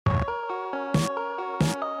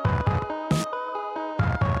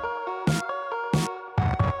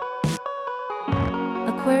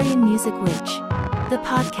Aquarian Music Witch, the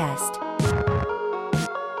podcast.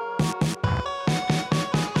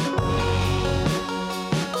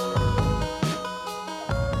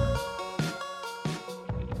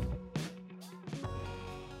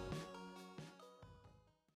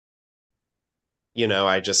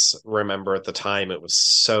 I just remember at the time it was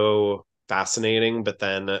so fascinating, but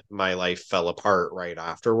then my life fell apart right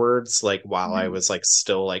afterwards, like while I Mhm. was like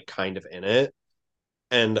still like kind of in it.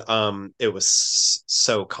 And it was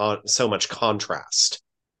so much contrast.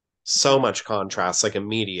 So Okay. much contrast, like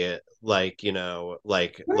immediate, like, like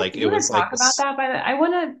You it want was to like talk about this. that?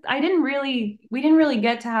 We didn't really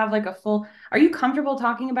get to have like a full, are you comfortable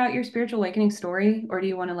talking about your spiritual awakening story? Or do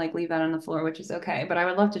you want to like leave that on the floor, which is okay. But I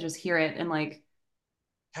would love to just hear it and like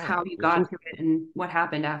Yeah, how you we can got to it and what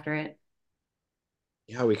happened after it.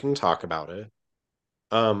 yeah, we can talk about it.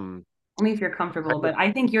 Um Only if you're comfortable. kind of- But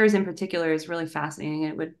I think yours in particular is really fascinating.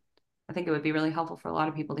 I think it would be really helpful for a lot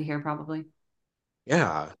of people to hear probably.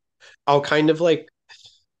 yeah. I'll kind of like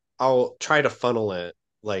I'll try to funnel it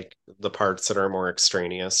like the parts that are more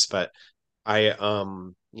extraneous, but I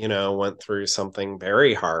went through something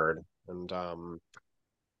very hard, and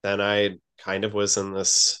then I kind of was in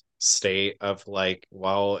this state of like,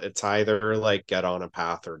 well, it's either like get on a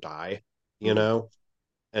path or die, you Mm. know?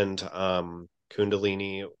 And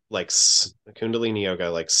Kundalini yoga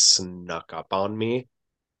like snuck up on me.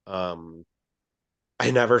 Um I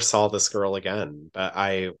never saw this girl again, but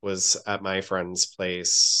I was at my friend's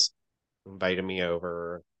place, invited me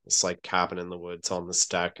over, this like cabin in the woods on this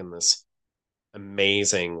deck, and this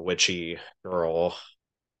amazing witchy girl.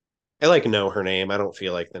 I like know her name. I don't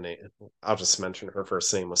feel like the name. I'll just mention her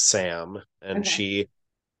first name was Sam, and Okay. she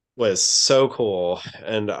was so cool.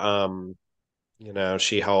 And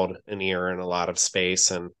she held an ear in a lot of space,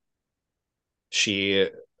 and she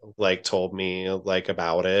like told me like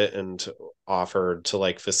about it and offered to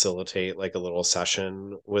like facilitate like a little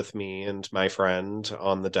session with me and my friend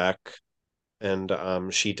on the deck. And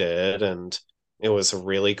she did, and it was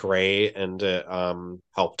really great, and it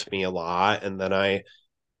helped me a lot. And then I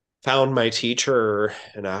found my teacher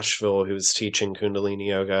in Asheville who was teaching Kundalini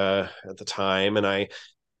yoga at the time, and I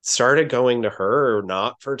started going to her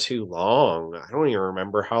not for too long. I don't even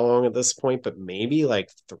remember how long at this point, but maybe like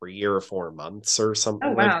 3 or 4 months or Oh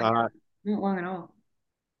something like wow, that. yeah. Not long at all.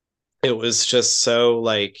 It was just so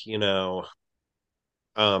like,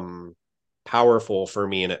 um powerful for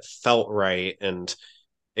me, and it felt right. And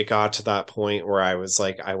it got to that point where I was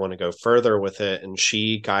like, I want to go further with it. And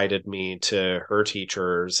she guided me to her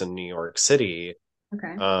teachers in New York City.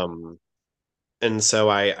 Okay. Um, and so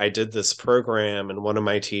I did this program, and one of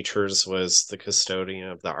my teachers was the custodian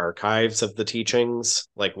of the archives of the teachings.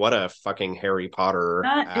 Like, what a fucking Harry Potter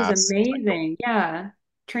That is ass title. amazing. Yeah.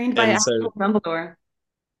 Trained by And so, actual Dumbledore.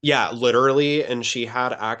 yeah, literally. And she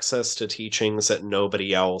had access to teachings that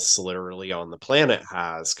nobody else literally on the planet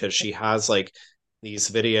has, because she has like these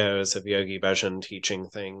videos of Yogi Bhajan teaching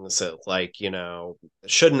things that, like,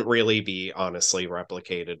 shouldn't really be honestly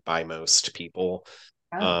replicated by most people.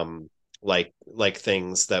 Oh. um like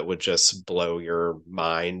things that would just blow your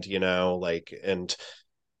mind, like. And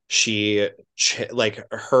like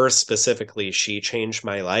her specifically, she changed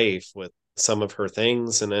my life with some of her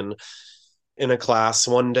things. And then in a class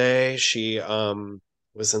one day, she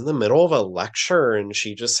was in the middle of a lecture, and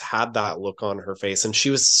she just had that look on her face, and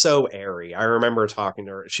she was so airy. I remember talking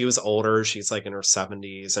to her. She was older, she's like in her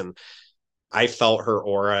 70s, and I felt her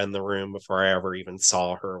aura in the room before I ever even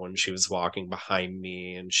saw her when she was walking behind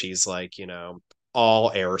me. And she's like,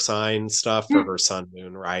 all air sign stuff for her sun,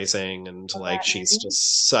 moon, rising. And Love like, that, she's Mary.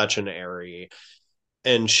 just such an airy.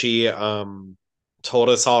 And she told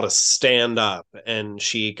us all to stand up, and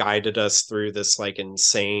she guided us through this like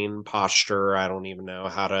insane posture. I don't even know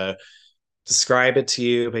how to describe it to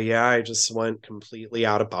you, but yeah, I just went completely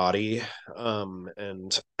out of body.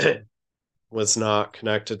 And was not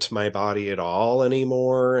connected to my body at all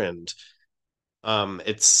anymore. And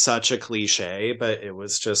it's such a cliche, but it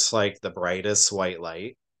was just like the brightest white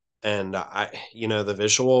light. And the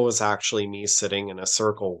visual was actually me sitting in a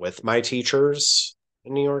circle with my teachers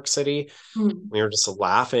in New York City. Hmm. We were just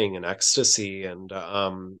laughing in ecstasy, and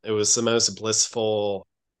it was the most blissful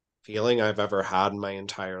feeling I've ever had in my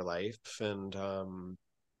entire life. And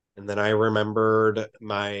then I remembered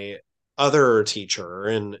my other teacher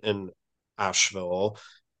in Asheville.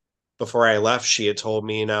 Before I left, she had told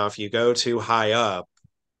me, now, if you go too high up,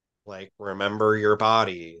 like, remember your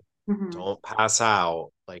body, Hmm. don't pass out,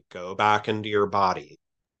 like, go back into your body.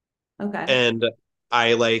 Okay. And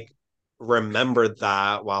I like remembered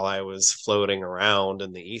that while I was floating around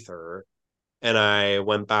in the ether, and I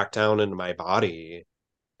went back down into my body.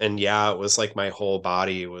 and yeah, it was like my whole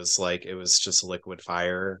body was like it was just liquid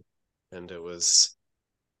fire, and it was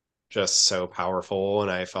just so powerful,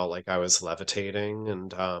 and I felt like I was levitating,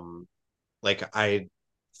 and like I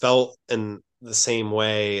felt in the same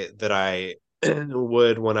way that I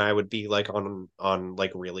would when I would be like on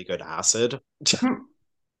like really good acid Hmm.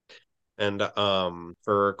 and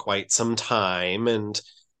for quite some time, and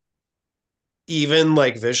even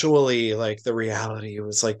like visually like the reality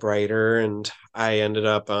was like brighter, and I ended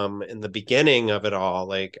up in the beginning of it all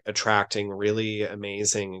like attracting really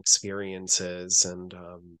amazing experiences and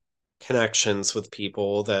connections with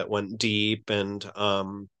people that went deep, and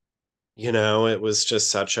it was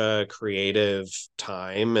just such a creative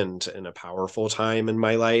time and a powerful time in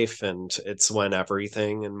my life, and it's when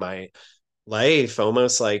everything in my life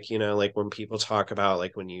almost like like when people talk about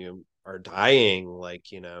like when you are dying,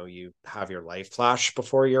 like you have your life flash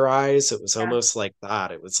before your eyes. It was Yeah. almost like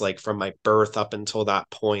that. It was like from my birth up until that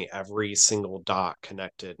point, every single dot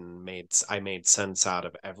connected and I made sense out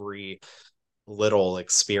of every little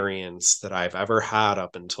experience that I've ever had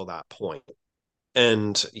up until that point.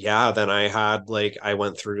 And yeah, then I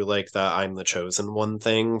went through like the I'm the chosen one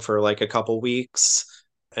thing for like a couple weeks,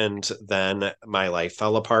 and then my life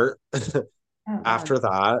fell apart Oh God. after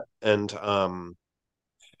that. And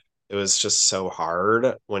it was just so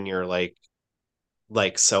hard when you're like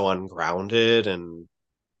so ungrounded and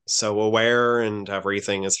so aware, and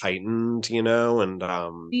everything is heightened, and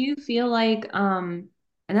Do you feel like, and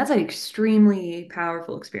that's an extremely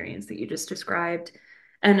powerful experience that you just described.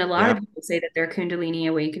 And a lot yeah. of people say that their Kundalini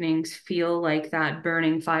awakenings feel like that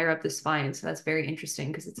burning fire up the spine. So that's very interesting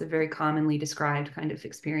because it's a very commonly described kind of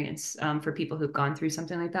experience for people who've gone through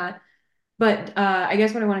something like that. But I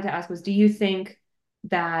guess what I wanted to ask was, do you think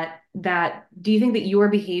that your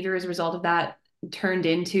behavior as a result of that turned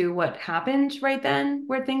into what happened right then,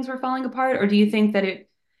 where things were falling apart, or do you think that it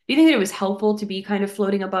was helpful to be kind of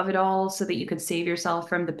floating above it all so that you could save yourself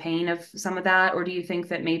from the pain of some of that, or do you think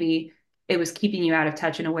that maybe it was keeping you out of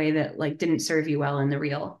touch in a way that like didn't serve you well in the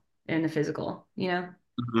real, in the physical, you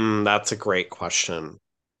know? That's a great question.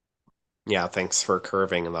 Yeah, thanks for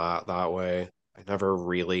curving that way. I never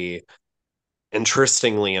really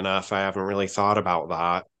Interestingly enough, I haven't really thought about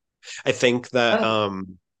that. I think that Oh,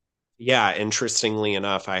 yeah, interestingly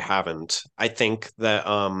enough, I haven't. I think that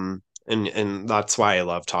and that's why I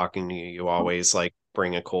love talking to you. You always like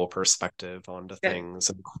bring a cool perspective onto good. things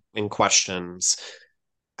and questions.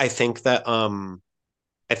 I think that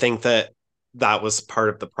I think that that was part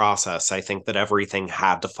of the process. I think that everything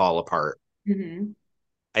had to fall apart. Hmm.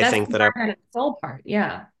 I That's think the that dark night of the soul part.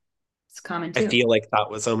 Yeah, it's common I too. feel like that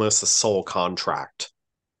was almost a soul contract.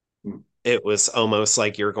 Mm. It was almost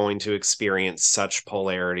like you're going to experience such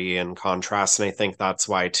polarity and contrast, and I think that's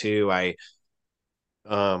why too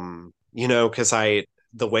because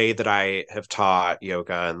the way that I have taught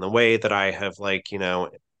yoga and the way that I have like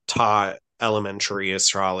taught elementary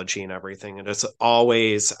astrology and everything, it is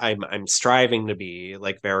always I'm striving to be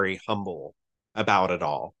like very humble about it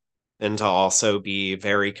all, and to also be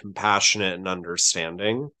very compassionate and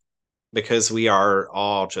understanding, because we are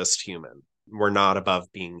all just human. We're not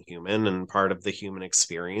above being human, and part of the human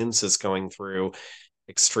experience is going through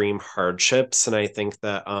extreme hardships. And I think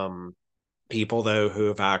that people though who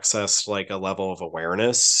have accessed like a level of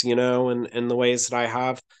awareness, in the ways that I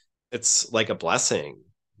have, it's like a blessing.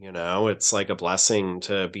 It's like a blessing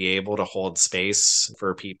to be able to hold space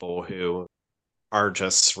for people who are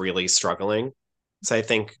just really struggling. So I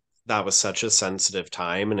think that was such a sensitive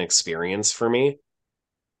time and experience for me,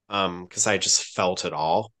 because I just felt it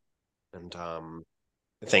all. And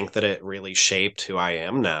I think that it really shaped who I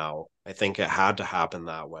am now. I think it had to happen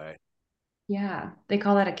that way. Yeah, they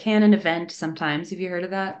call that a canon event sometimes. Have you heard of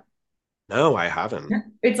that? No, I haven't.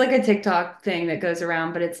 It's like a TikTok thing that goes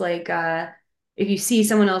around, but it's like if you see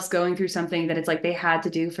someone else going through something that it's like they had to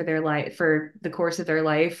do for their life, for the course of their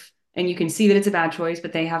life, and you can see that it's a bad choice,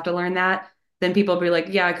 but they have to learn that, then people will be like,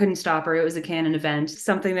 yeah, I couldn't stop her. It was a canon event,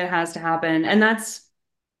 something that has to happen. And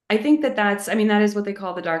I think I mean, that is what they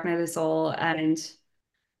call the dark night of the soul. And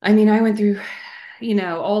I mean, I went through,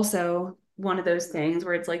 also one of those things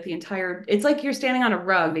where it's like you're standing on a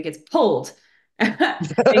rug that gets pulled.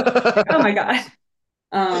 Oh my God.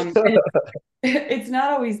 And it's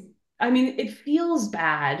not always, I mean, it feels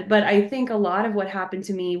bad, but I think a lot of what happened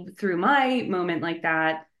to me through my moment like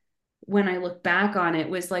that, when I look back on it,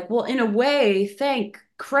 was like, well, in a way, thank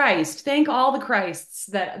Christ, thank all the Christs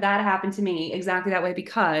that happened to me exactly that way,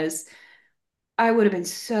 because I would have been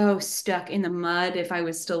so stuck in the mud if I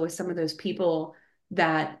was still with some of those people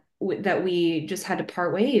that we just had to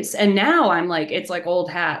part ways. And now it's like old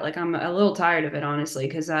hat. Like I'm a little tired of it, honestly,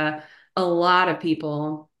 because a lot of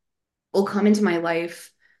people will come into my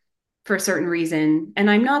life for a certain reason. And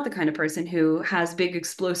I'm not the kind of person who has big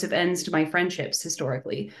explosive ends to my friendships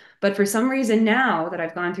historically. But for some reason now that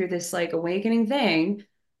I've gone through this like awakening thing,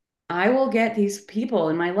 I will get these people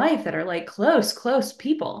in my life that are like close, close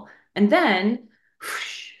people. And then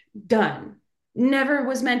whoosh, done. Never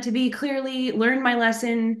was meant to be. Clearly learned my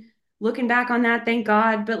lesson. Looking back on that, thank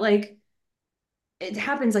God. But like it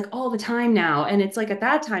happens like all the time now. And it's like at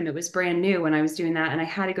that time it was brand new when I was doing that. And I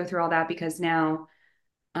had to go through all that because now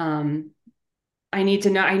um I need to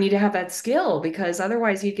know, I need to have that skill because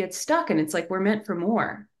otherwise you get stuck and it's like we're meant for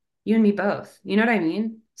more. You and me both. You know what I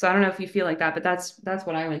mean? So I don't know if you feel like that, but that's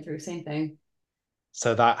what I went through. Same thing.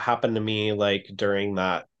 So that happened to me like during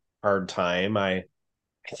that hard time. I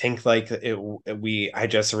think like I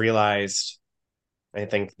just realized, I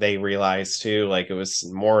think they realized too, like it was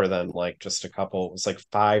more than like just a couple, it was like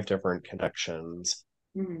five different connections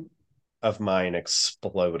Mhm. of mine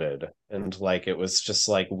exploded. And like it was just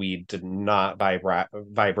like we did not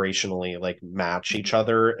vibrationally like match each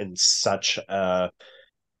other in such a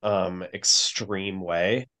extreme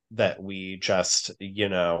way that we just,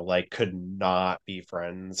 like could not be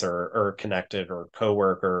friends or connected or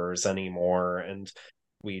coworkers anymore. And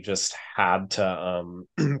we just had to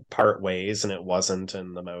part ways, and it wasn't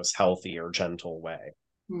in the most healthy or gentle way.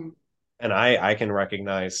 Mhm. And I can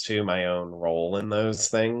recognize too my own role in those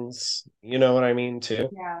things. You know what I mean too?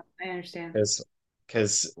 Yeah, I understand.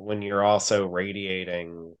 Because when you're also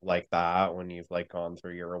radiating like that, when you've like gone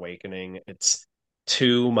through your awakening, it's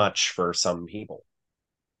too much for some people.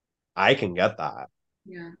 I can get that.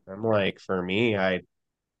 Yeah. I'm like, for me, I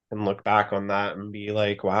can look back on that and be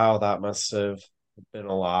like, wow, that must have been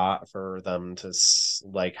a lot for them to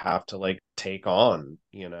like have to like take on,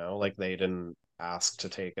 like they didn't ask to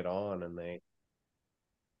take it on, and they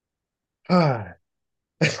but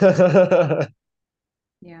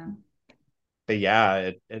Yeah.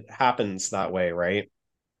 yeah, it happens that way, right?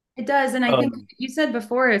 It does. And I think Um, you said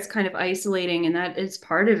before it's kind of isolating, and that is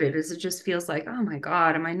part of it, is it just feels like, oh my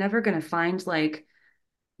God, am I never going to find like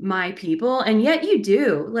my people? And yet you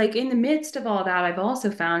do. Like in the midst of all that, I've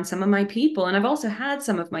also found some of my people, and I've also had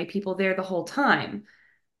some of my people there the whole time,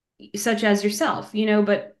 such as yourself,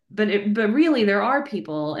 but really there are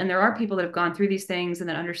people, and there are people that have gone through these things and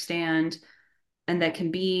that understand and that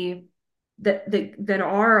can be that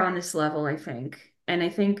are on this level, I think. And I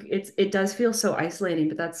think it does feel so isolating,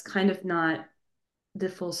 but that's kind of not the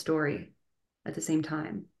full story at the same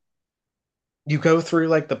time. you go through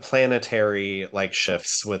like the planetary like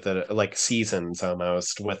shifts with it, like seasons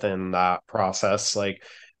almost within that process. Like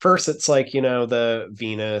first it's like, the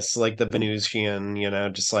Venus, like the Venusian,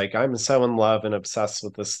 just like I'm so in love and obsessed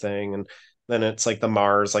with this thing. And then it's like the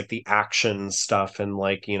Mars, like the action stuff and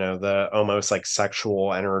like, the almost like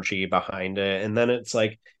sexual energy behind it. And then it's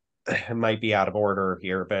like it might be out of order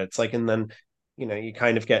here, but it's like, and then, you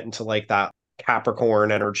kind of get into like that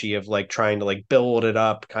Capricorn energy of like trying to like build it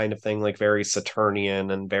up kind of thing, like very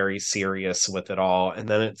Saturnian and very serious with it all. And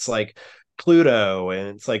then it's like Pluto, and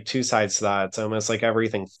it's like two sides to that. It's almost like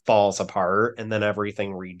everything falls apart and then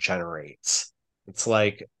everything regenerates. It's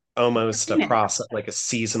like almost a process, like a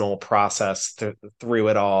seasonal process through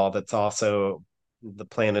it all. That's also the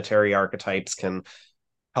planetary archetypes can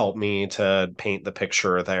help me to paint the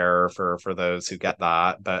picture there for those who get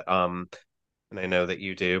that. But and I know that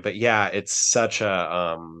you do. But yeah, it's such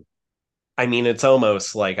a I mean, it's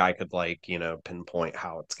almost like I could like, pinpoint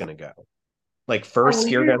how it's gonna go. Like Oh, well, first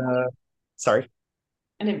you're gonna sorry.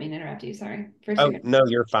 I didn't mean to interrupt you. Sorry. First, you're Oh, no,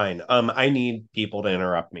 you're fine. I need people to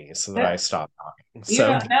interrupt me so that I gonna. stop talking. You So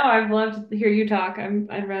don't know. I've loved to hear you talk.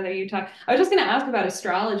 I'd rather you talk. I was just going to ask about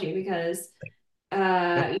astrology because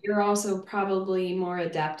yep. you're also probably more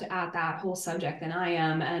adept at that whole subject than I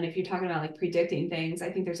am. And if you're talking about like predicting things,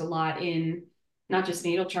 I think there's a lot in not just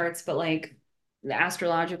natal charts, but like the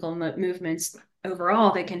astrological movements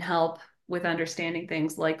overall that can help with understanding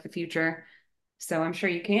things like the future. So I'm sure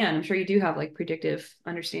you can. I'm sure you do have like predictive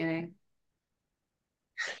understanding.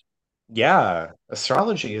 Yeah,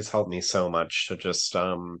 astrology has helped me so much to just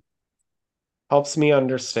helps me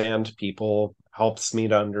understand people, helps me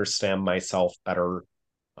to understand myself better.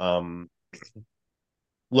 Um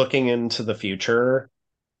Looking into the future,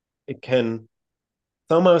 it can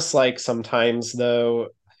it's almost like sometimes though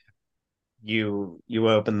you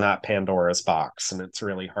open that Pandora's box and it's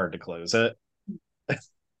really hard to close it.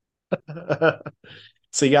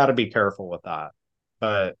 So you got to be careful with that.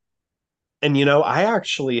 But and I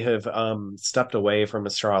actually have stepped away from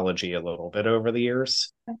astrology a little bit over the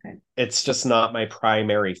years. Okay. It's just not my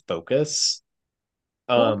primary focus.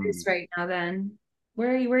 Focus Um right now then.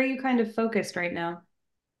 Where are you kind of focused right now?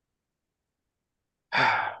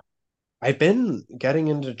 I've been getting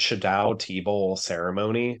into Chadao tea bowl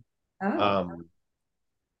ceremony. Oh, Um,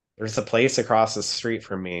 there's a place across the street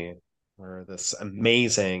from me where this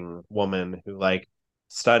amazing woman who like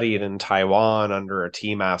studied in Taiwan under a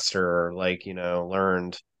tea master, like,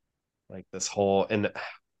 learned like this whole and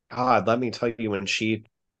God, let me tell you, when she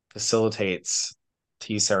facilitates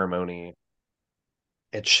tea ceremony,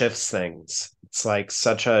 it shifts things. It's like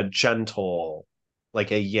such a gentle,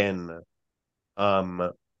 like a yin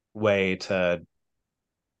um way to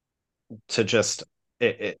just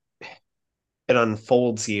it it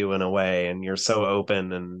unfolds you in a way, and you're so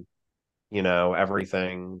open, and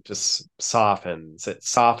everything just softens. It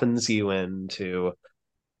softens you into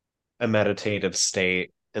a meditative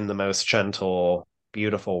state in the most gentle,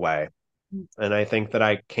 beautiful way. And I think that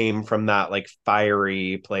I came from that like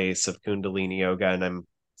fiery place of Kundalini yoga, and I'm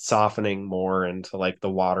softening more into like the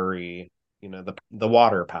watery, the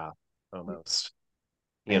water path almost,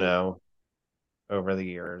 you I, know, over the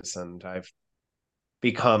years. And I've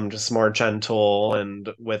become just more gentle and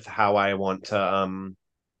with how I want to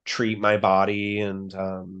treat my body, and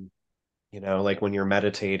like when you're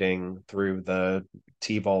meditating through the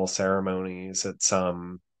T-ball ceremonies, it's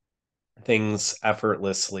things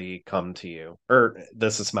effortlessly come to you. Or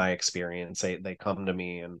this is my experience. They come to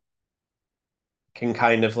me and can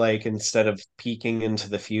kind of like, instead of peeking into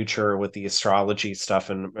the future with the astrology stuff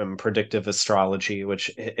and predictive astrology,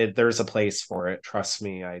 which there's a place for it. Trust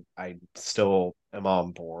me, I still am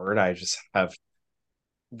on board. I just have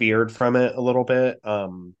veered from it a little bit.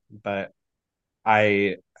 But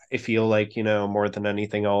I I feel like, more than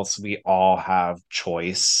anything else, we all have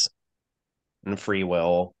choice and free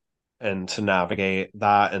will, and to navigate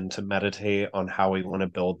that and to meditate on how we want to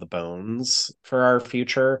build the bones for our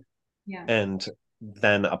future, yeah. and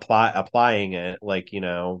then applying it, like,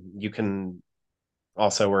 you can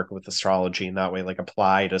also work with astrology in that way, like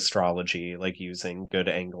applied astrology, like using good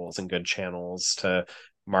angles and good channels to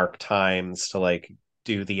mark times to like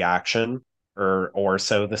do the action, or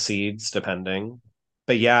sow the seeds depending.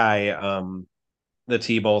 But yeah, the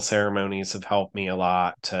T-bowl ceremonies have helped me a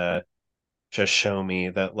lot to just show me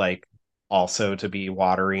that, like, also to be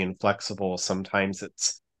watery and flexible, sometimes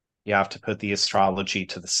it's you have to put the astrology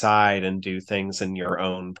to the side and do things in your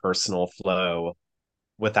own personal flow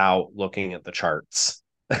without looking at the charts.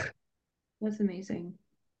 That's amazing.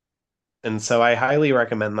 And so I highly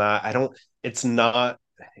recommend that. I don't, it's not,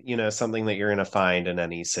 something that you're going to find in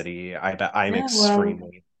any city. I bet I'm Yeah, well,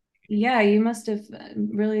 extremely. yeah, you must have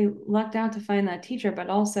really lucked out to find that teacher, but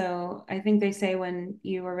also I think they say when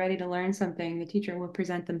you are ready to learn something, the teacher will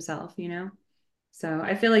present themselves, you know? So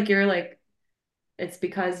I feel like you're like, it's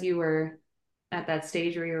because you were at that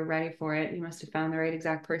stage where you were ready for it. You must have found the right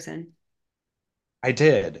exact person. I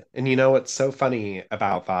did. And what's so funny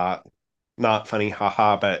about that? Not funny,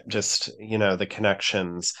 haha, but just, the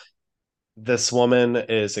connections. This woman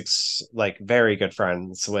is like very good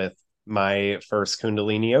friends with my first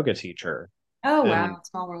Kundalini yoga teacher. Oh, And wow.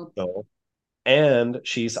 Small world. so, and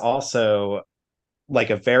she's also like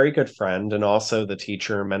a very good friend, and also the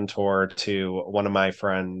teacher mentor to one of my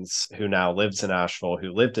friends who now lives in Asheville,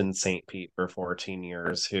 who lived in St. Pete for 14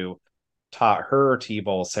 years, who taught her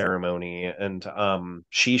T-bowl ceremony, and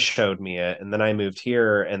she showed me it, and then I moved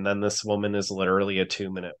here, and then this woman is literally a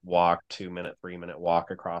 2-minute walk, 2-minute, 3-minute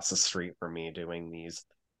walk across the street from me, doing these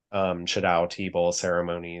Chadao T-bowl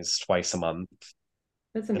ceremonies twice a month.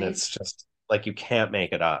 That's And amazing. it's just like you can't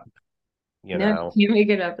make it up, you No, know. you make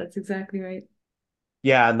it up. That's exactly right.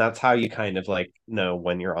 Yeah, and that's how you kind of like know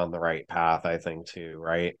when you're on the right path, I think, too,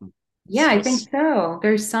 right? Yeah, It's I think just so.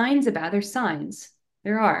 There's signs.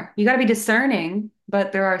 There are. You got to be discerning,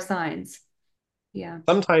 but there are signs. Yeah.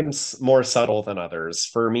 sometimes more subtle than others.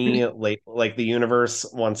 For me, like the universe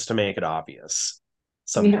wants to make it obvious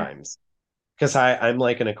Yeah. sometimes. Because I'm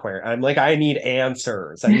like an Aquarian. I'm like, I need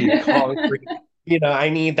answers. I need concrete, I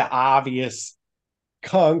need the obvious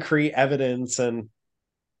concrete evidence. And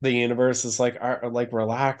the universe is like,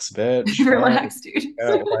 relax, bitch. Fine. Relax, dude.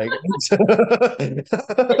 Go. Like,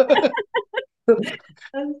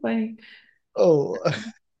 That's funny. oh,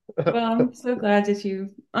 Well, I'm so glad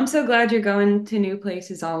you're going to new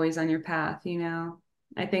places always on your path, you know.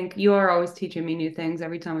 I think you are always teaching me new things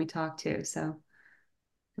every time we talk too. So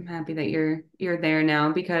I'm happy that you're there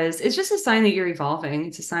now because it's just a sign that you're evolving.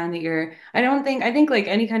 It's a sign that I think like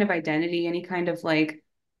any kind of identity, any kind of like,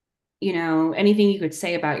 you know, anything you could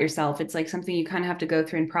say about yourself, it's like something you kind of have to go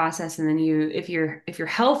through and process. And then if you're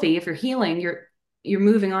healthy, if you're healing, you're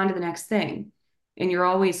moving on to the next thing. And you're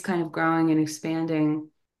always kind of growing and expanding.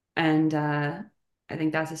 And I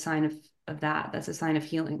think that's a sign of that. That's a sign of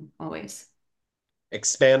healing always.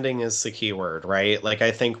 Expanding is the key word, right? Like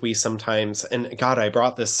I think we sometimes, and God, I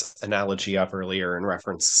brought this analogy up earlier in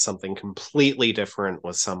reference to something completely different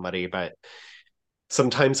with somebody, but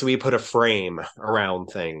sometimes we put a frame around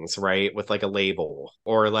things, right? With like a label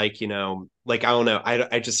or like, like I don't know,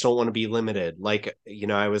 I just don't want to be limited. Like,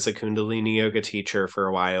 I was a Kundalini yoga teacher for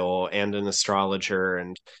a while and an astrologer,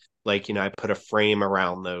 and like, I put a frame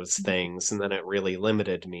around those things and then it really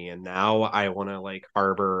limited me. And now I want to like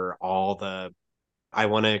harbor I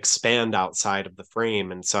want to expand outside of the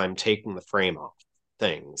frame. And so I'm taking the frame off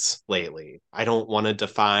things lately. I don't want to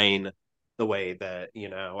define the way that,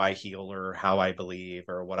 I heal or how I believe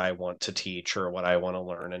or what I want to teach or what I want to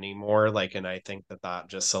learn anymore. Like, and I think that that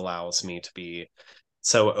just allows me to be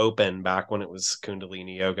so open. Back when it was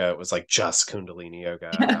Kundalini yoga, it was like just Kundalini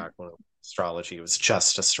yoga. Back when it was astrology, it was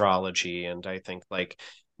just astrology. And I think like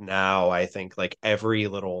now, I think like every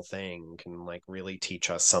little thing can like really teach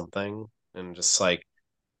us something, and just like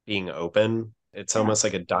being open. It's Yeah. almost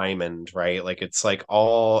like a diamond, right? Like it's like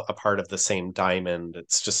all a part of the same diamond.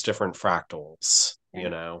 It's just different fractals, Yeah. you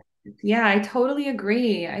know? Yeah, I totally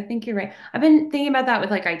agree. I think you're right. I've been thinking about that with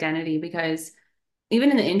like identity because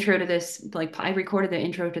even in the intro to this, like I recorded the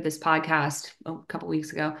intro to this podcast a couple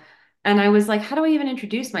weeks ago, and I was like, how do I even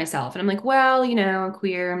introduce myself? And I'm like, well, I'm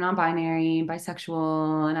queer, I'm non-binary,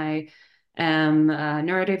 bisexual, and I am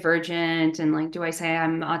neurodivergent, and like, do I say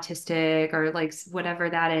I'm autistic or like whatever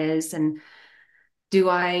that is? And do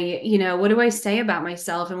I, what do I say about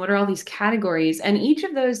myself and what are all these categories? And each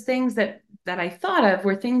of those things that I thought of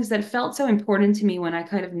were things that felt so important to me when I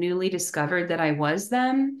kind of newly discovered that I was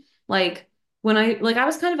them. Like when I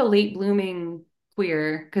was kind of a late blooming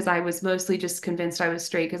queer because I was mostly just convinced I was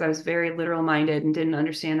straight because I was very literal minded and didn't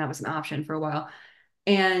understand that was an option for a while.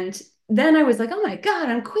 And then I was like, oh my God,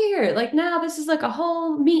 I'm queer. Like now this is like a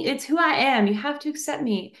whole me. It's who I am. You have to accept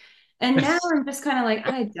me. And now I'm just kind of like,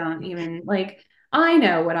 I don't even like, I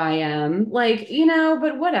know what I am, like,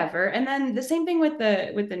 but whatever. And then the same thing with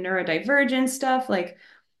the neurodivergent stuff. Like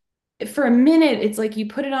for a minute, it's like you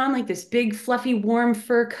put it on like this big, fluffy, warm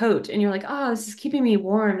fur coat, and you're like, oh, this is keeping me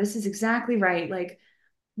warm. This is exactly right. Like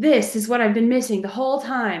this is what I've been missing the whole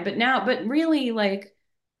time. But really, like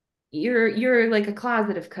you're like a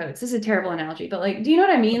closet of coats. This is a terrible analogy, but like, do you know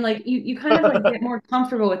what I mean? Like you kind of like get more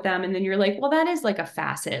comfortable with them, and then you're like, well, that is like a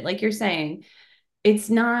facet, like you're saying.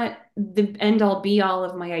 It's not the end all be all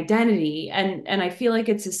of my identity. And I feel like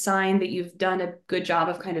it's a sign that you've done a good job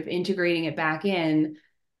of kind of integrating it back in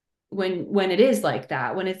when it is like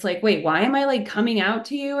that, when it's like, wait, why am I like coming out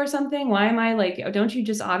to you or something? Why am I like, don't you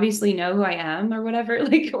just obviously know who I am or whatever?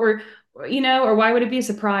 Like, or why would it be a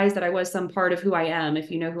surprise that I was some part of who I am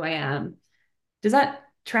if you know who I am? Does that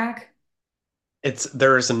track?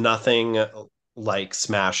 There's nothing like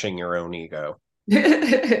smashing your own ego.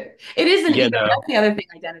 It is an You ego. know, That's the other thing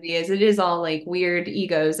identity is. It is all like weird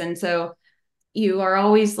egos. And so you are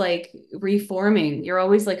always like reforming. You're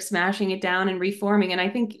always like smashing it down and reforming. And I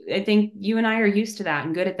think you and I are used to that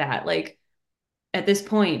and good at that, like at this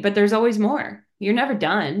point. But there's always more. You're never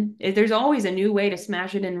done. There's always a new way to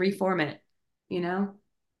smash it and reform it, you know?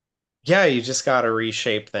 yeah, you just got to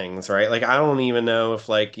reshape things, right? Like I don't even know if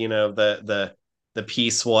like, the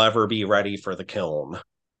piece will ever be ready for the kiln.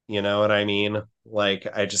 You know what I mean? Like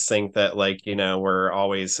I just think that like, we're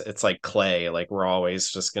always it's like clay, like we're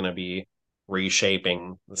always just going to be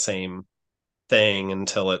reshaping the same thing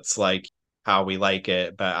until it's like how we like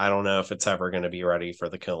it, but I don't know if it's ever going to be ready for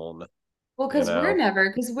the kiln, Well, you know?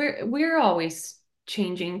 because we're always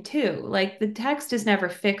changing too. Like the text is never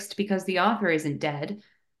fixed because the author isn't dead.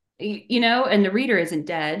 And the reader isn't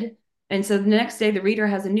dead. And so the next day, the reader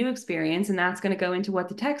has a new experience, and that's going to go into what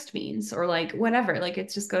the text means, or like whatever. Like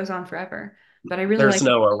it just goes on forever. But I really There's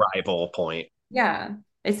like, no arrival point. yeah,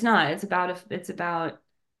 it's not. It's about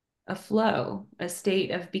a flow, a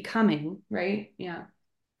state of becoming, right? Yeah.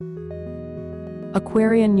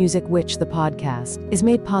 Aquarian Music Witch, the podcast, is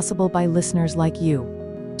made possible by listeners like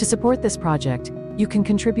you. To support this project, you can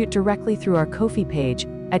contribute directly through our Ko-fi page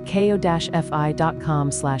at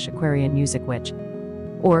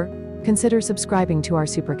ko-fi.com/aquarianmusicwitch, or consider subscribing to our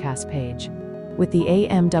Supercast page. With the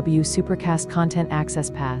AMW Supercast Content Access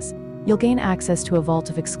Pass, you'll gain access to a vault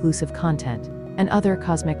of exclusive content and other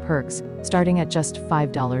cosmic perks starting at just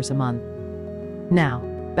 $5 a month. Now,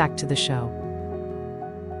 back to the show.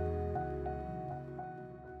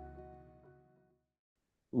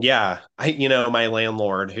 Yeah, my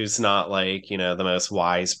landlord, who's not like, the most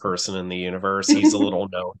wise person in the universe, he's a little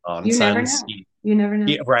no You never nonsense. know. You never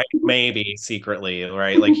know. Right, maybe secretly,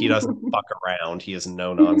 right? Like he doesn't fuck around. He is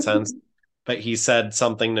no nonsense. but he said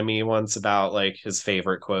something to me once about like his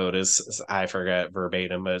favorite quote is I forget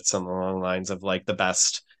verbatim, but it's something along the lines of like the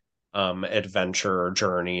best adventure or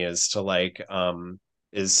journey is to like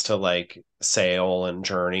sail and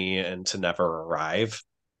journey and to never arrive,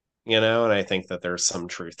 and I think that there's some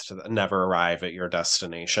truth to that. Never arrive at your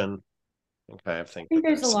destination. Okay, I think I think that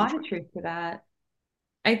there's there's a some lot of truth. truth to that.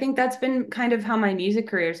 I think that's been kind of how my music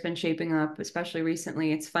career has been shaping up, especially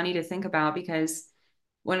recently. It's funny to think about because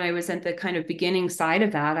when I was at the kind of beginning side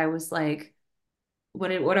of that, I was like, what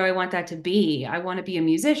do I want that to be? I want to be a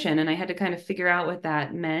musician, and I had to kind of figure out what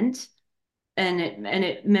that meant. And it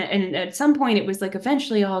meant, and at some point it was like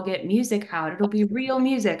eventually I'll get music out. It'll be real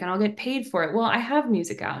music and I'll get paid for it. Well, I have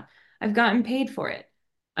music out. I've gotten paid for it.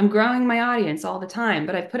 I'm growing my audience all the time,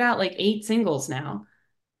 but I've put out like 8 singles now.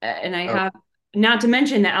 And I Oh, have, not to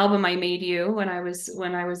mention the album I made you when I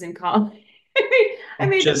was in college. I which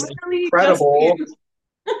made it is literally just for incredible, you.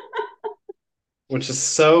 which is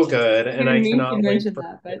so good, I and didn't I even mean to cannot wait mention for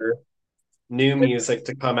that, your new but music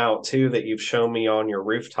to come out too that you've shown me on your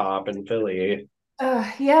rooftop in Philly.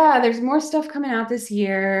 yeah, there's more stuff coming out this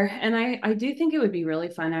year, and I do think it would be really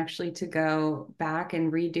fun actually to go back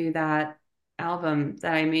and redo that album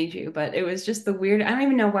that I made you. But it was just the weird. I don't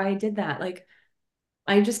even know why I did that. Like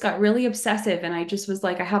I just got really obsessive, and I just was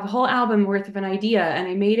like, I have a whole album worth of an idea, and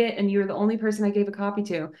I made it, and you were the only person I gave a copy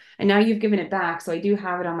to, and now you've given it back, so I do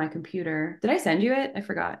have it on my computer. Did I send you it? I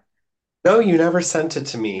forgot. No, you never sent it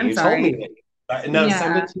to me. I'm You told me sorry. that. No,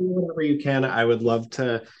 send it Yeah. to me whenever you can. I would love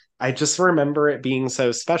to. I just remember it being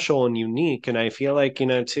so special and unique. And I feel like,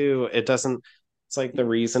 too, it's like the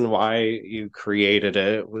reason why you created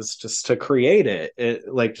it was just to create it.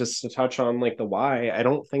 Like, just to touch on like the why. I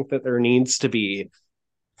don't think that there needs to be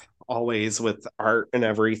always with art and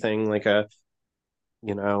everything like a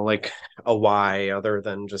why other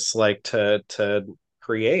than just like to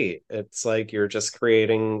create. It's like you're just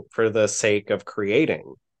creating for the sake of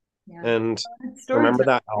creating. Yeah. And It's I remember storytelling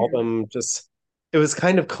that too. album just it was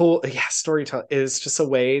kind of cool. Yeah, storytelling is just a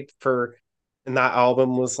way for and that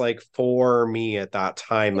album was like for me at that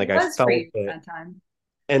time. It Like I was for felt you it at that time.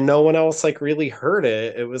 and no one else like really heard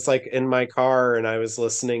it. It was like in my car and I was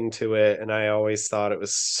listening to it and I always thought it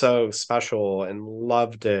was so special and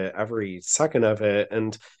loved it every second of it.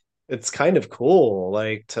 And it's kind of cool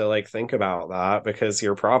like to like think about that because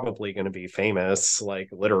you're probably going to be famous like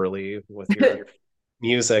literally with your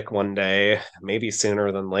music one day, maybe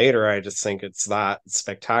sooner than later. I just think it's that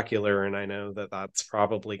spectacular. And I know that that's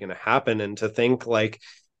probably going to happen. And to think like,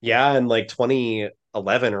 yeah, in like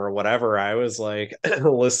 2011 or whatever, I was like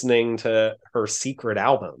listening to her secret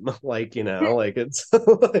album. Like, like it's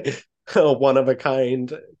a one of a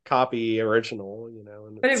kind copy original,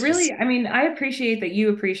 and But it it's really, just I mean, I appreciate that you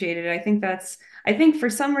appreciate it. I think for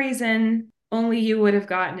some reason, only you would have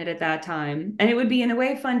gotten it at that time. And it would be in a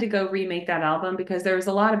way fun to go remake that album because there was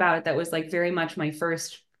a lot about it that was like very much my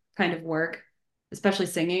first kind of work, especially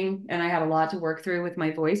singing. And I had a lot to work through with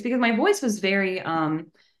my voice because my voice was very,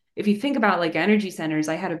 if you think about like energy centers,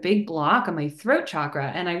 I had a big block on my throat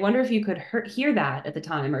chakra. And I wonder if you could hear that at the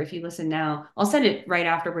time or if you listen now. I'll send it right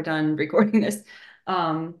after we're done recording this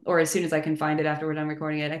or as soon as I can find it after we're done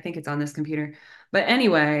recording it. I think it's on this computer. But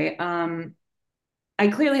anyway, I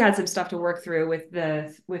clearly had some stuff to work through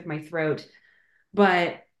with my throat,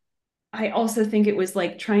 but I also think it was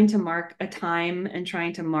like trying to mark a time and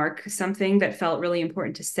trying to mark something that felt really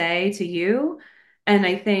important to say to you. And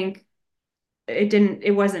I think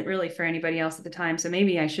it wasn't really for anybody else at the time. So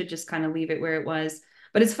maybe I should just kind of leave it where it was.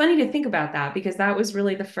 But it's funny to think about that because that was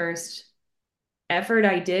really the first effort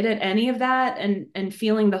I did at any of that and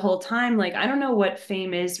feeling the whole time like I don't know what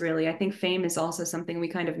fame is really. I think fame is also something we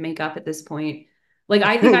kind of make up at this point. Like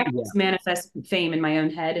I think I yeah. just manifest fame in my own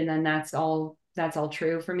head and then that's all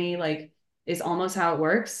true for me like is almost how it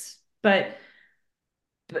works. But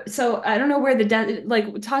so I don't know where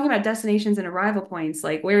like talking about destinations and arrival points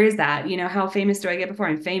like where is that? How famous do I get before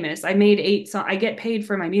I'm famous? I made 8 songs. I get paid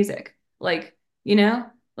for my music. Like, you know?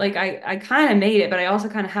 Like I kind of made it, but I also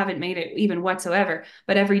kind of haven't made it even whatsoever.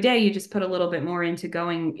 But every day you just put a little bit more into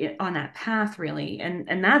going on that path really.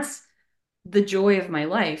 And that's the joy of my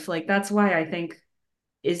life. Like that's why I think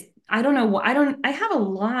is I don't know I have a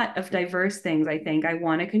lot of diverse things I think I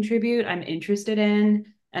want to contribute, I'm interested in,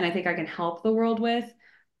 and I think I can help the world with.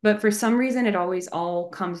 But for some reason it always all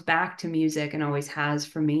comes back to music and always has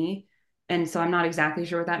for me. And so I'm not exactly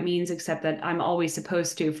sure what that means, except that I'm always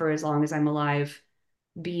supposed to, for as long as I'm alive,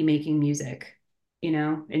 be making music,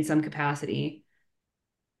 in some capacity.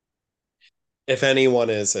 If anyone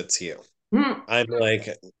is, it's you. Mm. I'm like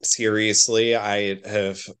seriously, I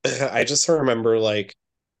have I just remember like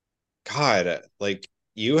God, like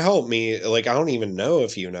you helped me. Like, I don't even know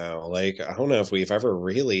if you know. Like, I don't know if we've ever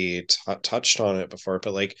really touched on it before,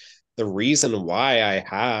 but like the reason why I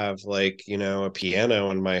have like, a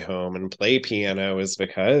piano in my home and play piano is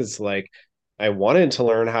because like I wanted to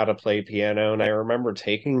learn how to play piano. And I remember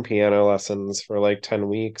taking piano lessons for like 10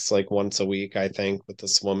 weeks, like once a week, I think, with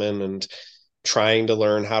this woman and trying to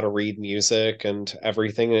learn how to read music and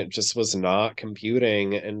everything. And it just was not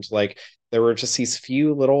computing. And like, there were just these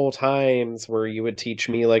few little times where you would teach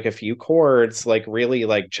me like a few chords, like really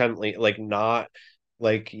like gently, like not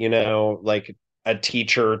like, like a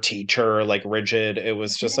teacher, like rigid. It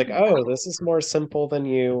was just like, oh, this is more simple than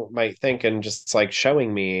you might think, and just like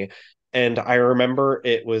showing me. And I remember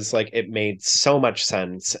it was like it made so much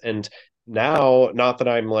sense. And now, not that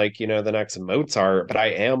I'm like, the next Mozart, but I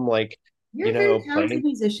am like, You're a very talented playing.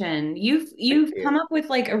 musician. Thank You've come you. up with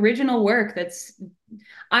like original work that's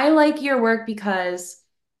I like your work because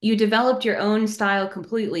you developed your own style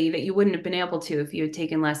completely that you wouldn't have been able to if you had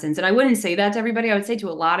taken lessons. And I wouldn't say that to everybody. I would say to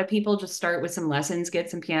a lot of people, just start with some lessons, get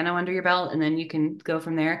some piano under your belt, and then you can go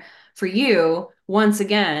from there. For you, once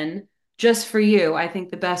again, just for you, I think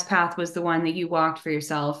the best path was the one that you walked for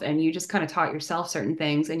yourself and you just kind of taught yourself certain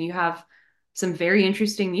things. And you have some very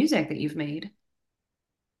interesting music that you've made.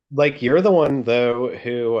 Like you're the one though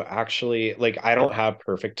who actually like I don't have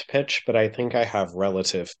perfect pitch, but I think I have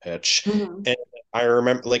relative pitch. Mhm. And I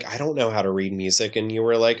remember like I don't know how to read music and you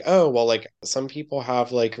were like, "Oh, well like some people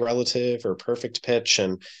have like relative or perfect pitch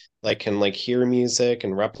and like can like hear music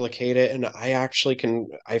and replicate it." And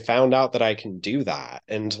I found out that I can do that.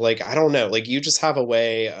 And like I don't know, like you have a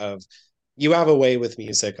way with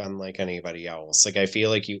music unlike anybody else. Like I feel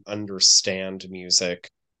like you understand music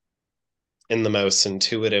in the most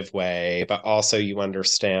intuitive way, but also you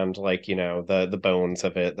understand like, the bones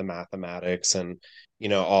of it, the mathematics and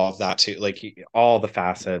all of that too, like all the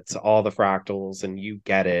facets, all the fractals, and you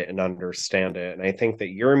get it and understand it. And I think that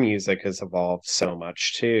your music has evolved so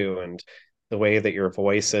much too. And the way that your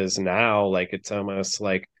voice is now, like it almost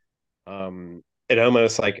like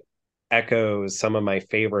echoes some of my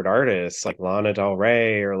favorite artists like Lana Del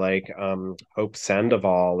Rey or like Hope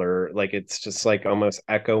Sandoval, or like it's just like almost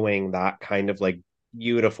echoing that kind of like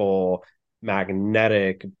beautiful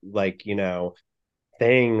magnetic like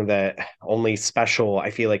thing that only special, I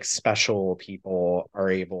feel like special people are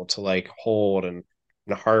able to like hold and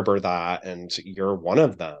harbor that, and you're one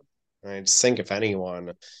of them. I just think if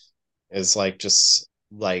anyone is like just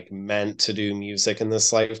like meant to do music in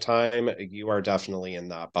this lifetime, you are definitely in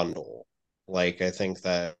that bundle. Like I think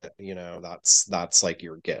that, that's like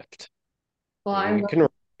your gift. Well, I And you love can you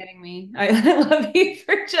for getting me. I love you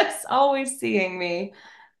for just always seeing me.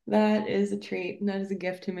 That is a treat. That is a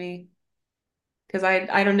gift to me. Because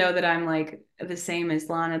I don't know that I'm like the same as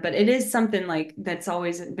Lana, but it is something like that's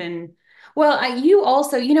always been. Well, you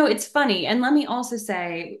also, it's funny. And let me also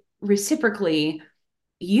say reciprocally,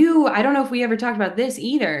 I don't know if we ever talked about this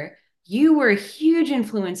either. You were a huge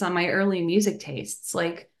influence on my early music tastes.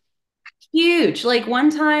 Like huge. Like one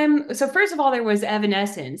time, so first of all, there was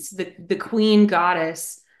Evanescence, the queen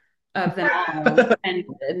goddess of them all,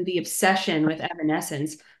 and the obsession with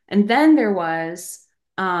Evanescence. And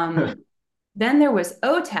um then there was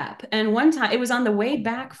OTEP. And one time it was on the way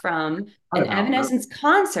back from an Evanescence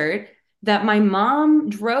concert that my mom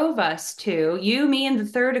drove us to, you, me, and the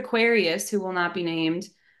third Aquarius, who will not be named,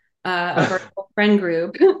 of our friend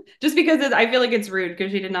group, just because I feel like it's rude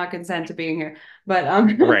because she did not consent to being here. But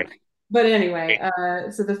right. but anyway,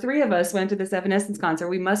 so the three of us went to this Evanescence concert.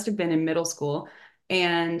 We must have been in middle school.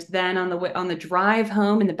 And then on the drive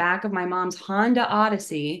home in the back of my mom's Honda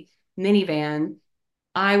Odyssey minivan,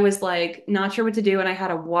 I was like not sure what to do, and I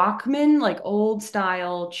had a Walkman, like old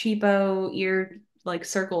style cheapo ear like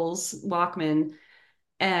circles Walkman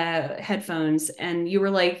headphones, and you were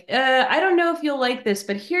like, I don't know if you'll like this,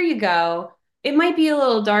 but here you go. It might be a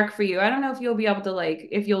little dark for you. I don't know if you'll be able to like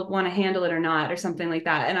if you'll want to handle it or not, or something like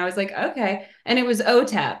that. And I was like, okay. And it was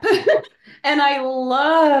OTEP, and I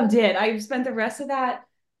loved it. I spent the rest of that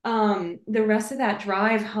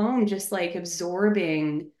drive home just like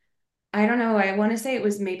absorbing. I don't know. I want to say it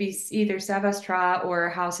was maybe either Savastra or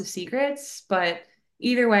House of Secrets, but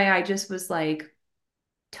either way, I just was like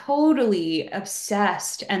totally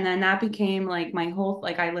obsessed. And then that became like my whole,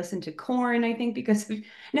 like I listened to Corn, I think, because of,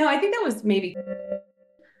 no, I think that was maybe,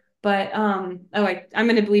 but oh, I'm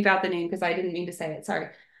gonna bleep out the name because I didn't mean to say it. Sorry.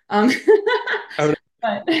 Um, Oh,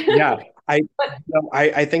 but yeah. I but no,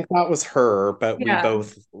 I think that was her, but we yeah,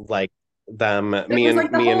 both like them. it was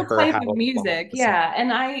like the Me and whole her type had of a lot music. the same. Yeah.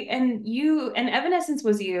 And you and Evanescence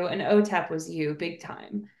was you and OTEP was you big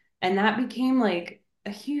time. And that became like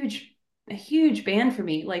a huge a huge band for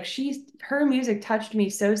me. Like her music touched me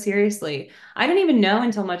so seriously. I didn't even know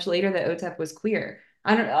until much later that Otep was queer.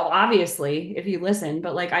 I don't know, obviously, if you listen,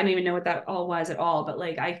 but like I didn't even know what that all was at all. But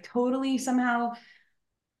like I totally somehow,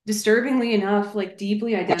 disturbingly enough, like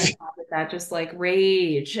deeply identified with that, just like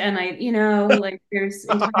rage. And like there's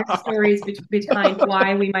entire stories behind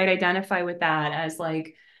why we might identify with that as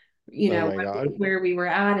like, Oh my God. where we were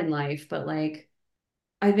at in life. But like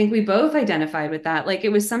I think we both identified with that. Like it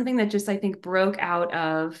was something that just I think broke out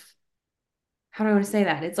of, how do I want to say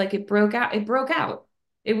that? It's like it broke out.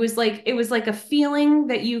 It was like a feeling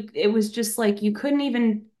that it was just like you couldn't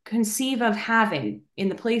even conceive of having in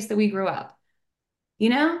the place that we grew up. You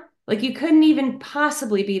know? Like you couldn't even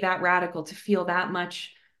possibly be that radical to feel that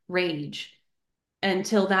much rage.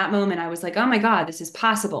 Until that moment, I was like, oh my God, this is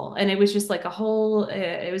possible. And it was just like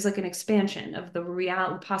it was like an expansion of the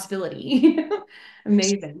real possibility.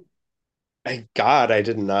 Amazing. God, I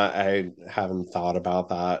did not, I haven't thought about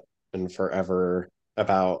that in forever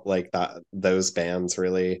about like those bands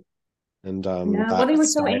really. And No, well, they that were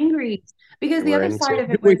so style angry because we the were other into. side of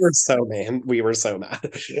it We were was so we were so mad.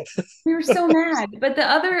 we were so mad. But the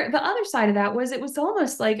other side of that was it was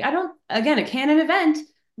almost like I don't again a canon event,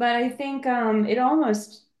 but I think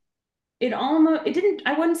it didn't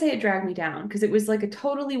I wouldn't say it dragged me down because it was like a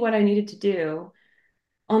totally what I needed to do.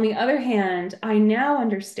 On the other hand, I now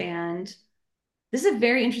understand this is a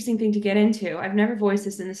very interesting thing to get into. I've never voiced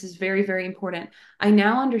this, and this is very, very important. I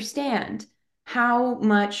now understand how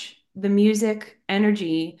much the music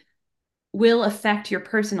energy will affect your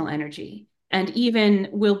personal energy and even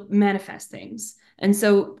will manifest things. And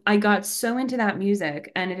so I got so into that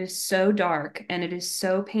music, and it is so dark and it is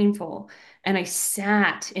so painful. And I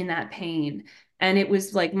sat in that pain, and it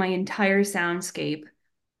was like my entire soundscape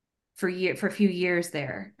for a few years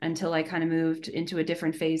there until I kind of moved into a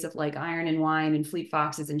different phase of like Iron and Wine and Fleet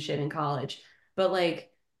Foxes and shit in college. But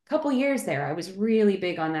like a couple years there, I was really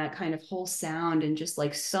big on that kind of whole sound and just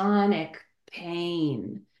like sonic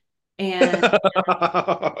pain. And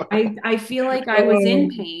I feel like I was in Um,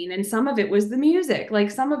 pain, and some of it was the music.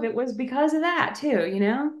 Like some of it was because of that too, you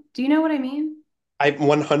know? Do you know what I mean? I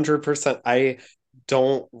 100%, I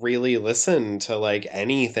don't really listen to like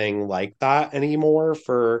anything like that anymore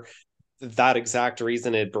for that exact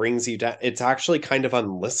reason. It brings you down. It's actually kind of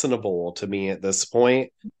unlistenable to me at this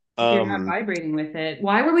point. If you're not Um, vibrating with it.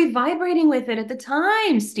 Why were we vibrating with it at the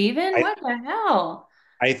time, Stephen? I What the hell?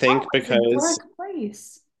 I That think was a because dark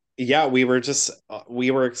place. yeah, we were just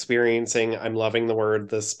we were experiencing, I'm loving the word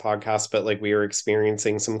this podcast, but like we were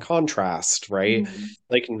experiencing some contrast, right? Mhm.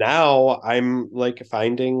 Like now I'm like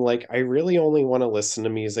finding like I really only want to listen to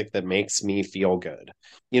music that makes me feel good.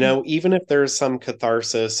 You know, even if there's some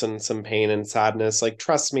catharsis and some pain and sadness, like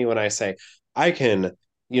trust me when I say I can,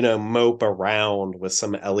 mope around with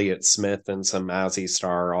some Elliott Smith and some Mazzy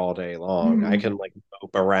Star all day long. I Mhm. can like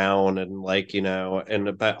around and like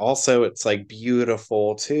and but also it's like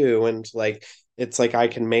beautiful too, and like it's like I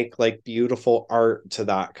can make like beautiful art to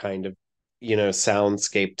that kind of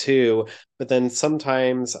soundscape too. But then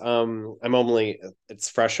sometimes I'm only it's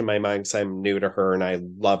fresh in my mind because I'm new to her and I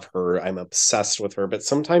love her, I'm obsessed with her, but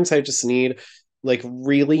sometimes I just need like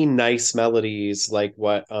really nice melodies like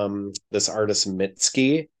what this artist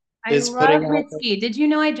Mitski I is love putting out there. Mitski. Did you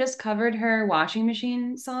know I just covered her washing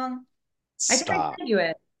machine song? I think I Stop. sent you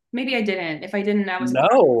it. Maybe I didn't. If I didn't, that was a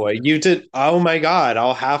part. No, you did. Oh my God.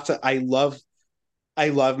 I'll have to. I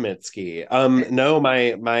love Mitski. No,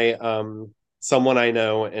 my someone I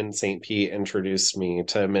know in St. Pete introduced me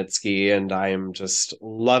to Mitski, and I'm just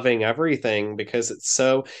loving everything because it's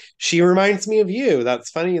so. She reminds me of you.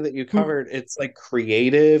 That's funny that you It covered. It's like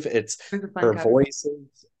creative. It's was a fun her cover. voice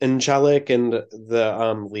is angelic, and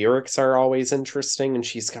the lyrics are always interesting. And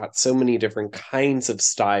she's got so many different kinds of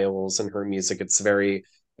styles in her music. It's very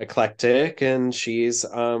eclectic, and she's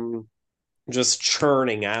just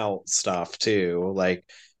churning out stuff too. Like,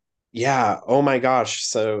 yeah, oh my gosh.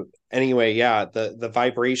 So anyway, yeah, the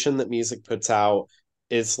vibration that music puts out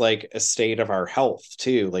is like a state of our health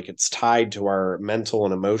too. Like it's tied to our mental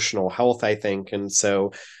and emotional health, I think. And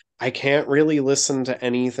so I can't really listen to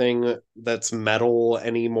anything that's metal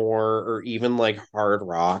anymore, or even like hard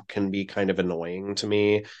rock can be kind of annoying to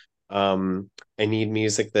me. I need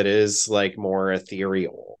music that is like more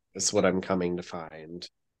ethereal, is what I'm coming to find.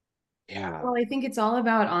 Yeah. Well, I think it's all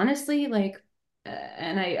about honestly, like,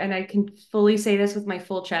 and I can fully say this with my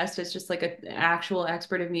full chest as just like an actual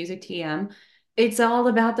expert of music TM. It's all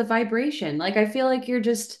about the vibration. Like, I feel like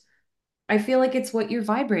it's what you're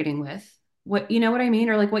vibrating with. What, you know what I mean?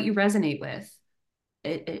 Or like what you resonate with.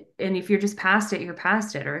 And if you're just past it, you're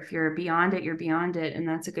past it. Or if you're beyond it, you're beyond it. And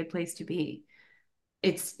that's a good place to be.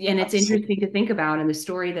 it's Absolutely. interesting to think about, and the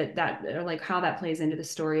story that or like how that plays into the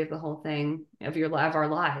story of the whole thing of our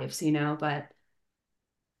lives, but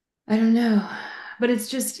I don't know. But it's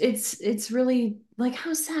just it's really like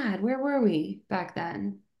how sad. Where were we back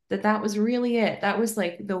then? That was really it. That was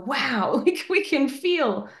like the wow, like we can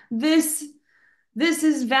feel this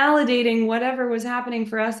is validating whatever was happening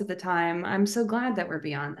for us at the time. I'm so glad that we're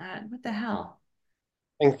beyond that. What the hell?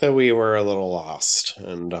 I think that we were a little lost.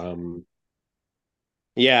 And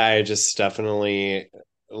yeah, I just definitely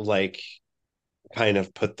like kind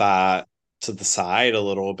of put that to the side a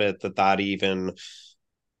little bit, that even,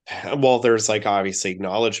 well, there's like obviously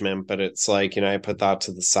acknowledgement, but it's like, I put that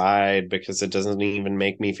to the side because it doesn't even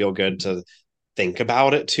make me feel good to think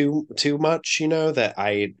about it too much, that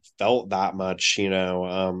I felt that much,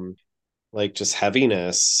 like just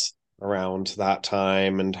heaviness around that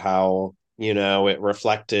time, and how it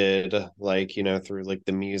reflected, like through like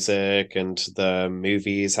the music and the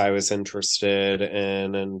movies I was interested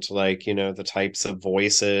in, and like the types of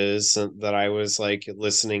voices that I was like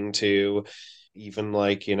listening to, even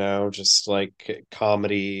like just like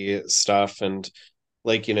comedy stuff, and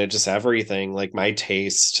like just everything, like my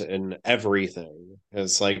taste in everything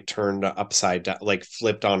has like turned upside down, like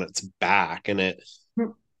flipped on its back, and it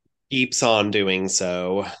keeps on doing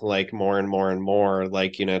so, like more and more and more,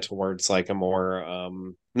 like towards like a more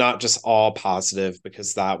not just all positive,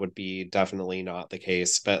 because that would be definitely not the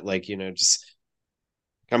case, but like just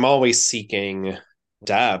I'm always seeking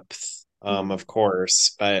depth, of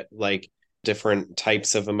course, but like different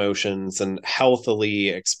types of emotions and healthily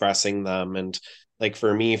expressing them. And like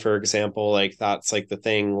for me, for example, like that's like the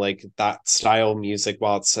thing, like that style of music,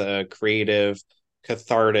 while it's a creative,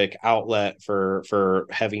 cathartic outlet for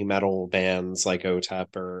heavy metal bands like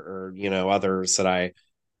OTEP, or others that I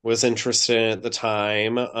was interested in at the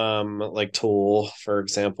time, like Tool, for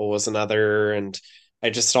example, was another. And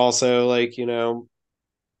I just also like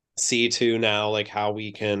see too now, like how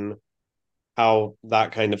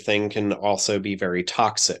that kind of thing can also be very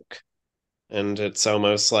toxic, and it's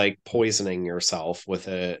almost like poisoning yourself with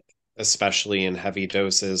it, especially in heavy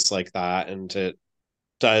doses like that, and it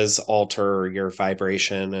does alter your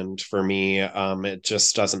vibration. And for me, it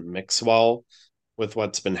just doesn't mix well with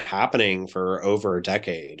what's been happening for over a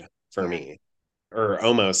decade for Yeah. me, or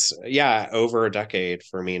almost, yeah, over a decade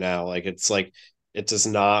for me now. Like it's like it does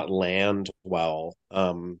not land well,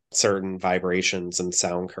 certain vibrations and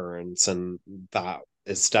sound currents, and that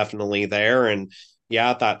is definitely there. And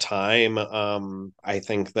yeah, at that time, I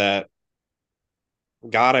think that,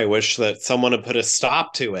 God, I wish that someone had put a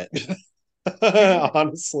stop to it.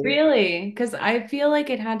 Honestly, Really? Because I feel like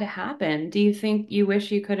it had to happen. Do you think you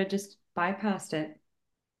wish you could have just bypassed it?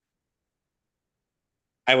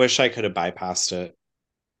 I wish I could have bypassed it.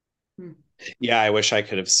 Hmm. Yeah, I wish I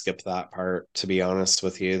could have skipped that part, to be honest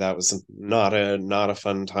with you. That was not a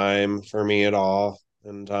fun time for me at all.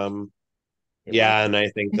 And It was. yeah, and I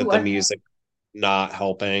think It that the was. music not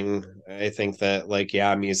helping. I think that like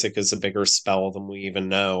yeah, music is a bigger spell than we even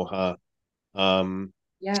know, huh? Um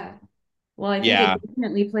Yeah. Well, I think it yeah.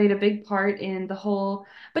 definitely played a big part in the whole,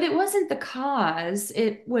 but it wasn't the cause.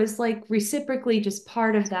 It was like reciprocally just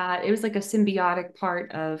part of that. It was like a symbiotic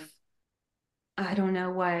part of, I don't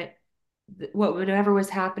know what whatever was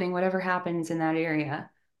happening, whatever happens in that area.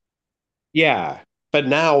 Yeah. But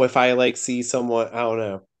now if I like see someone, I don't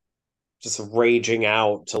know, just raging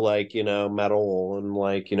out to like metal and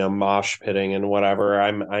like mosh pitting and whatever,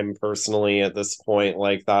 I'm personally at this point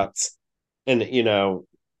like that's, and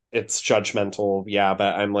it's judgmental, yeah,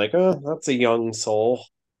 but I'm like, oh, that's a young soul,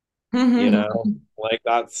 like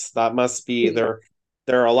that must be there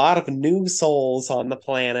are a lot of new souls on the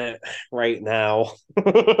planet right now.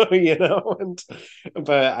 And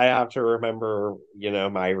but I have to remember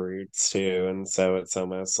my roots too, and so it's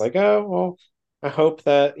almost like, oh well, I hope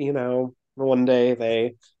that one day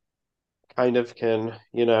they kind of can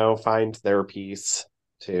find their peace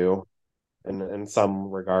too, in some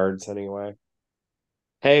regards anyway.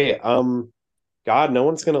 Hey, God, no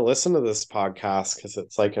one's gonna listen to this podcast because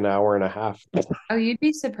it's like an hour and a half. Oh, you'd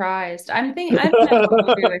be surprised. I don't know if I'll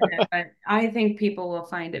agree with it, but I think people will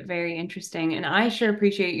find it very interesting. And I sure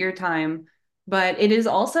appreciate your time. But it is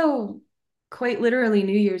also quite literally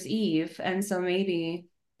New Year's Eve. And so maybe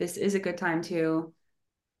this is a good time to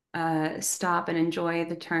stop and enjoy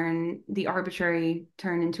the arbitrary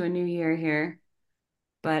turn into a new year here.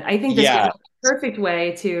 But I think this was Yeah, a perfect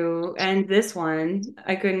way to end this one.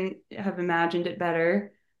 I couldn't have imagined it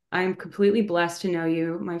better. I'm completely blessed to know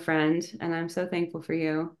you, my friend, and I'm so thankful for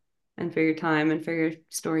you and for your time and for your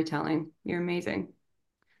storytelling. You're amazing.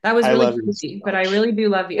 That was I really love you so crazy, but I much. really do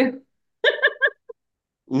love you.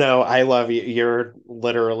 No, I love you. You're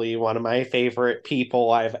literally one of my favorite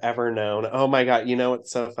people I've ever known. Oh my God. You know,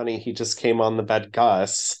 it's so funny. He just came on the bed,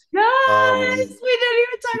 Gus. Gus! Um, We didn't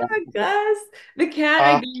even talk yeah. about Gus, the cat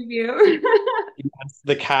I uh, gave you.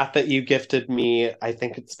 the cat that you gifted me, I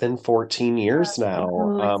think it's been 14 years now.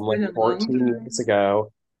 Oh, it's Like been a long 14 years time.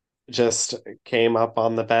 ago, just came up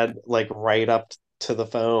on the bed, like right up to the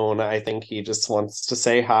phone. I think he just wants to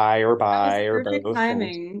say hi or That was bye or perfect both. And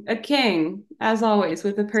timing. A king, as always,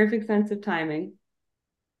 with a perfect sense of timing.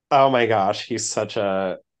 oh my gosh,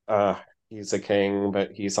 uh he's a king,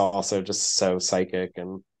 but he's also just so psychic,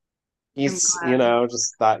 and I'm he's, glad.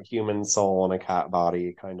 just that human soul in a cat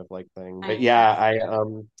body kind of like thing. I But know.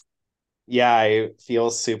 yeah, I feel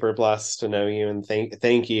super blessed to know you, and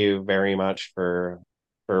thank you very much for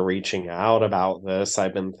reaching out about this.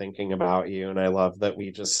 I've been thinking about you, and I love that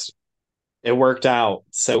it worked out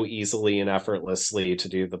so easily and effortlessly to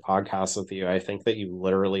do the podcast with you. I think that you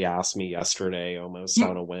literally asked me yesterday almost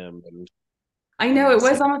on a whim, and I I know it was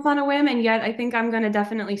was like, almost on a whim, and yet I think I'm going to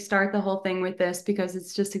definitely start the whole thing with this because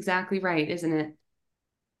it's just exactly right, isn't it?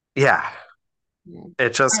 yeah, Yeah.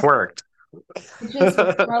 it just worked. It just,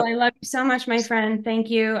 well, I love you so much, my friend. Thank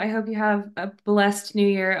you. I hope you have a blessed new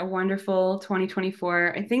year, a wonderful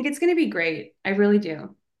 2024. I think it's going to be great. I really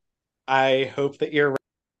do. I hope that you're.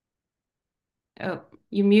 Oh,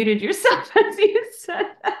 you muted yourself as you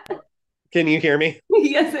said that. Can you hear me?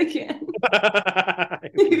 Yes, I can. I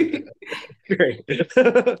muted it. Great.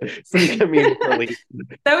 It's like a music release.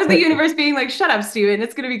 That was the universe being like, shut up, Steven.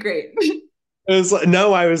 It's going to be great. It was like,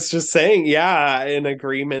 no, I was just saying, yeah, in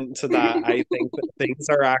agreement to that. I think that things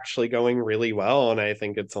are actually going really well, and I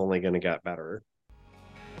think it's only going to get better.